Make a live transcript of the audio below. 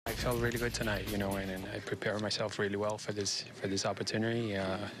I felt really good tonight, you know, and I prepared myself really well for this opportunity,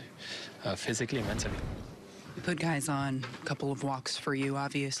 physically and mentally. You put guys on a couple of walks for you,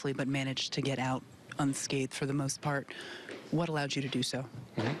 obviously, but managed to get out unscathed for the most part. What allowed you to do so?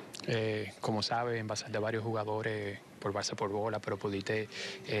 Como sabe, envasaste a varios jugadores por base por bola, pero pudiste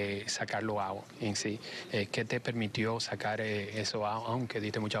sacarlo out en sí. ¿Qué te permitió sacar eso out, aunque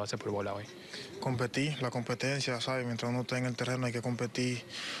diste mucha base por bola hoy? Competí, la competencia, ¿sabes? Mientras uno está en el terreno hay que competir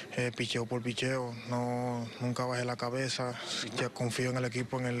picheo por picheo. No, nunca bajé la cabeza, ya confío en el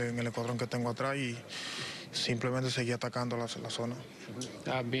equipo, en el escuadrón que tengo atrás y simplemente seguí atacando la zona.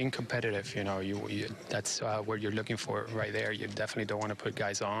 Being competitive, you know, that's what you're looking for right there. You definitely don't want to put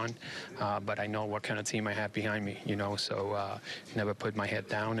guys on, but I know what kind of team I have behind me, you know, so never put my head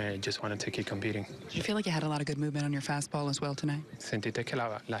down and I just wanted to keep competing. Did you feel like you had a lot of good movement on your fastball as well tonight? ¿Sentiste que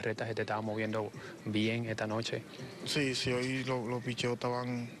las retas se te estaban moviendo bien esta noche? Sí, hoy los picheos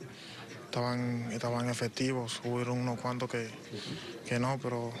estaban efectivos. Hubieron unos cuantos que no,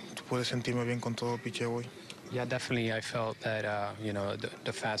 pero pude sentirme bien con todo el picheo hoy. Yeah, definitely. I felt that you know,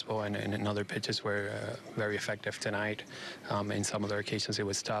 the fastball and other pitches were very effective tonight. In some other occasions, it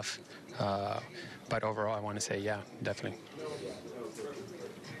was tough, but overall, I want to say, yeah, definitely.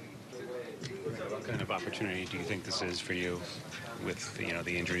 What kind of opportunity do you think this is for you, with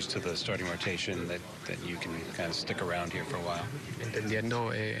the injuries to the starting rotation, that you can kind of stick around here for a while?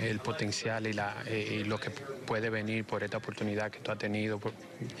 Entendiendo el potencial y lo que puede venir por esta oportunidad que tú has tenido,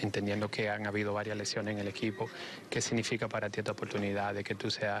 entendiendo que han habido varias lesiones en el equipo, ¿qué significa para ti esta oportunidad de que tú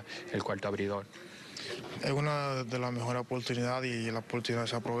seas el cuarto abridor? Es una de las mejores oportunidades y las oportunidades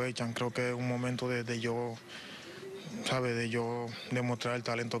se aprovechan. Creo que es un momento de yo, ¿sabes? De yo demostrar el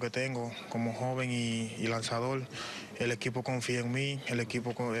talento que tengo como joven y lanzador. El equipo confía en mí, el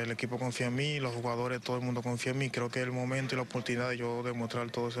equipo confía en mí, los jugadores, todo el mundo confía en mí. Creo que es el momento y la oportunidad de yo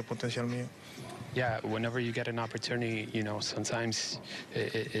demostrar todo ese potencial mío. Yeah, whenever you get an opportunity, you know, sometimes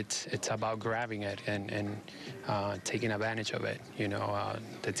it's about grabbing it and taking advantage of it. You know,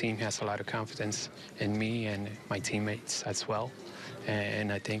 the team has a lot of confidence in me and my teammates as well.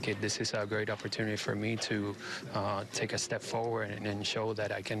 And I think this is a great opportunity for me to take a step forward and show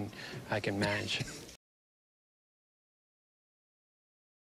that I can manage.